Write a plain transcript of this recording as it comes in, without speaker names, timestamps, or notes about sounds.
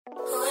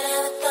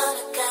Whoever thought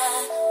a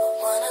guy would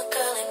want a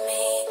girl like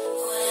me?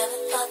 Whoever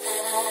thought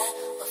that I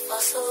would fall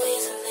so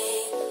easily?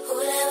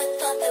 Whoever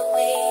thought that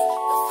we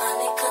would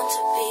finally come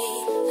to be?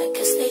 I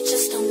guess they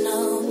just don't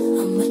know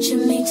how much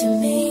you mean to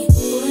me.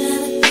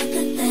 Whoever thought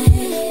that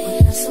they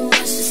would have so much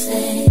to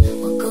say?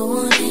 We'll go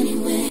on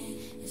anyway.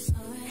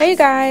 Hey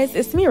guys,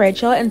 it's me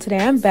Rachel, and today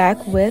I'm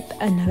back with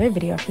another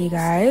video for you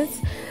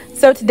guys.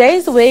 So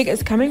today's wig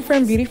is coming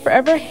from Beauty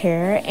Forever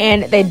Hair,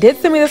 and they did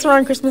send me this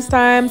around Christmas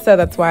time, so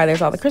that's why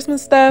there's all the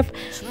Christmas stuff.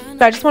 So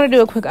I just want to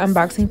do a quick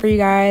unboxing for you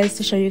guys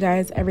to show you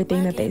guys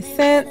everything that they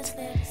sent,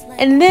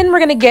 and then we're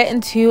going to get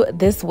into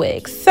this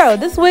wig. So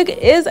this wig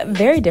is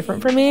very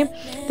different for me.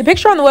 The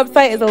picture on the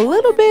website is a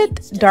little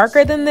bit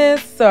darker than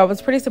this, so I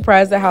was pretty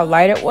surprised at how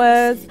light it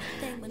was.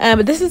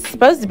 But this is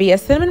supposed to be a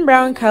cinnamon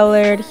brown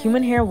colored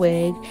human hair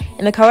wig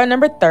in the color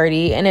number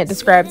 30, and it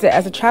describes it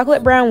as a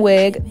chocolate brown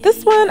wig.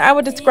 This one I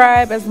would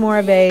describe as more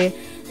of a,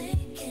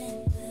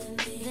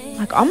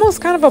 like, almost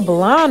kind of a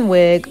blonde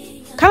wig,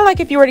 kind of like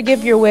if you were to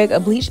give your wig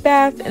a bleach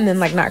bath and then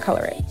like not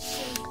color it.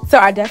 So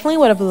I definitely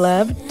would have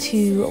loved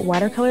to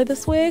watercolor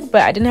this wig,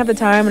 but I didn't have the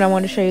time, and I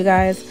wanted to show you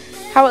guys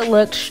how it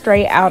looked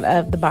straight out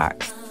of the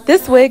box.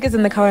 This wig is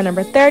in the color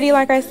number 30,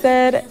 like I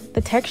said.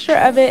 The texture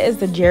of it is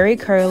the Jerry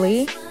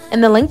Curly,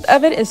 and the length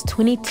of it is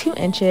 22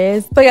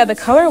 inches. So yeah, the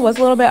color was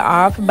a little bit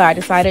off, but I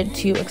decided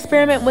to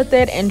experiment with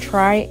it and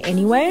try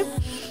anyway.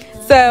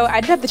 So I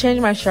did have to change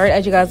my shirt,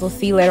 as you guys will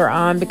see later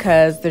on,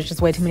 because there's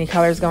just way too many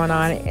colors going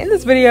on in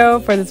this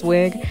video for this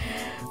wig.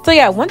 So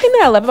yeah, one thing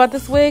that I love about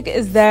this wig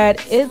is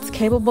that it's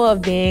capable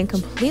of being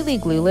completely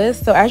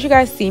glueless. So as you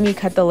guys see me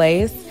cut the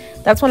lace,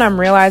 that's when I'm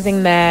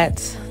realizing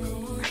that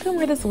I can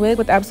wear this wig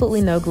with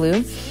absolutely no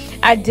glue.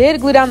 I did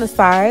glue down the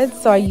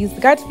sides, so I used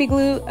the beautyytb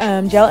glue,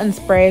 gel and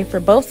spray for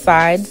both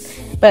sides,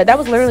 but that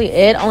was literally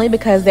it, only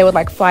because they would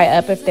like fly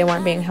up if they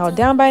weren't being held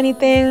down by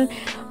anything.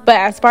 But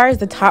as far as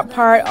the top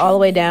part all the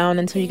way down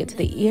until you get to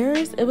the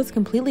ears, it was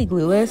completely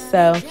glueless.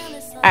 So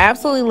I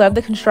absolutely love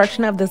the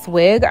construction of this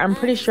wig. I'm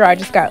pretty sure I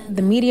just got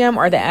the medium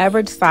or the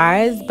average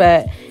size,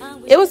 but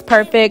it was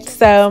perfect.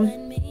 So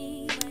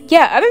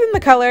yeah, other than the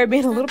color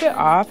being a little bit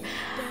off,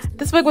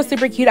 this wig was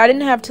super cute. I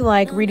didn't have to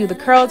like redo the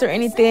curls or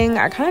anything.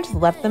 I kind of just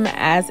left them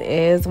as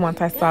is once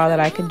I saw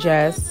that I could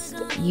just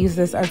use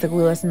this as a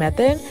glueless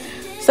method.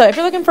 So if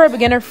you're looking for a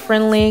beginner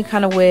friendly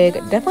kind of wig,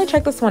 definitely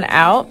check this one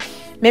out.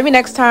 Maybe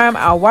next time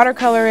I'll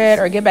watercolor it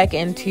or get back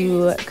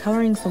into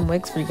coloring some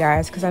wigs for you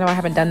guys, because I know I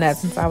haven't done that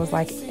since I was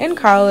like in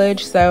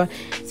college. So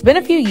it's been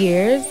a few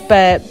years,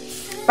 but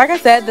like I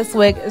said, this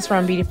wig is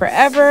from Beauty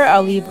Forever.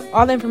 I'll leave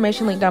all the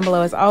information linked down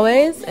below as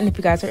always, and if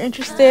you guys are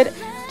interested,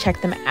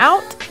 check them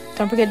out.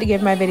 Don't forget to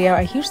give my video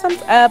a huge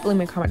thumbs up. Leave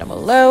me a comment down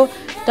below.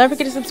 Don't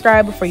forget to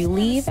subscribe before you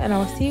leave, and I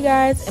will see you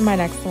guys in my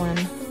next one.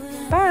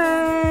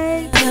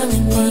 Bye.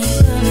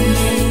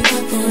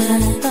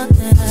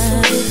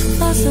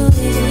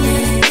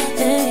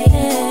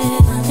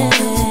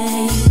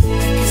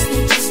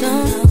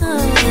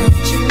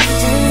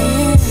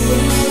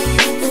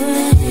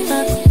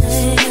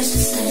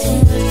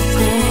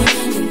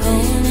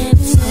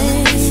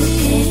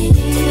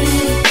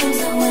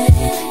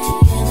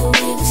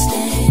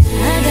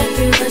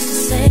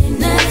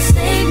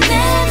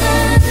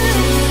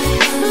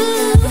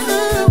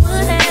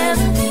 Would have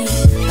me,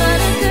 but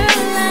a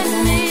girl like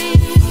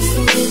me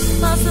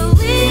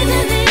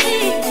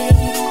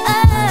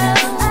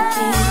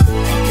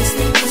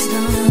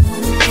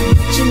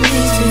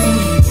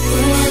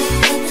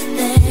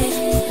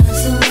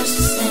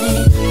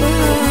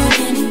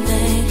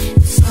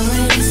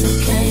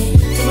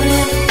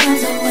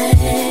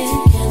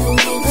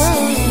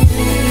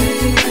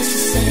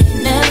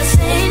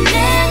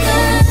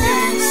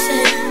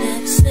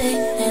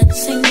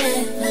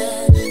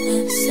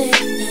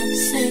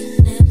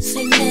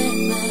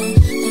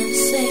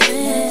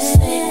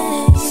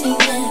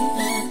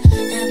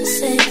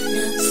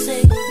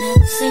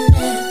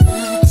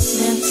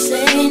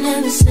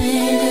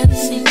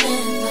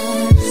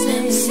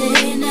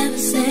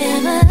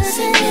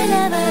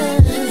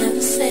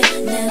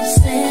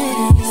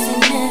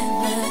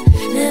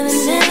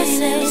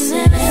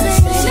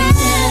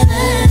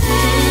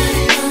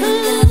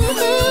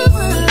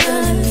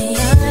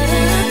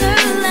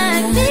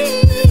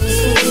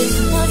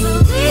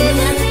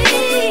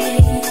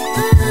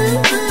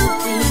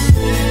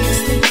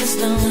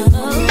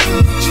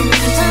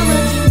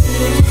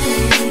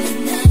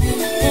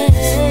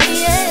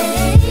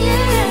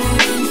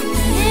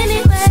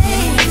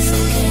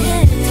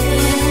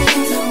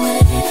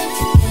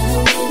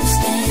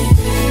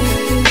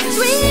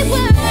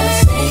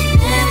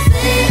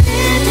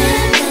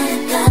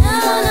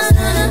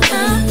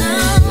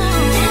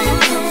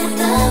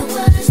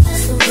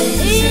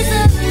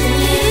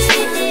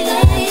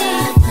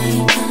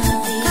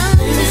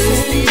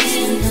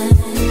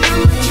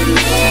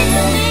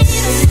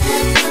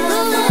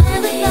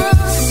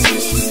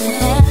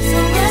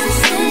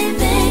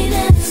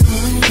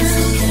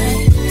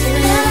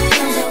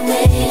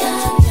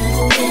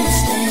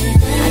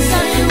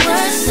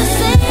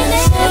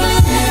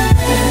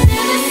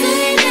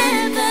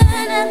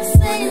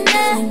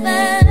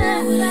back.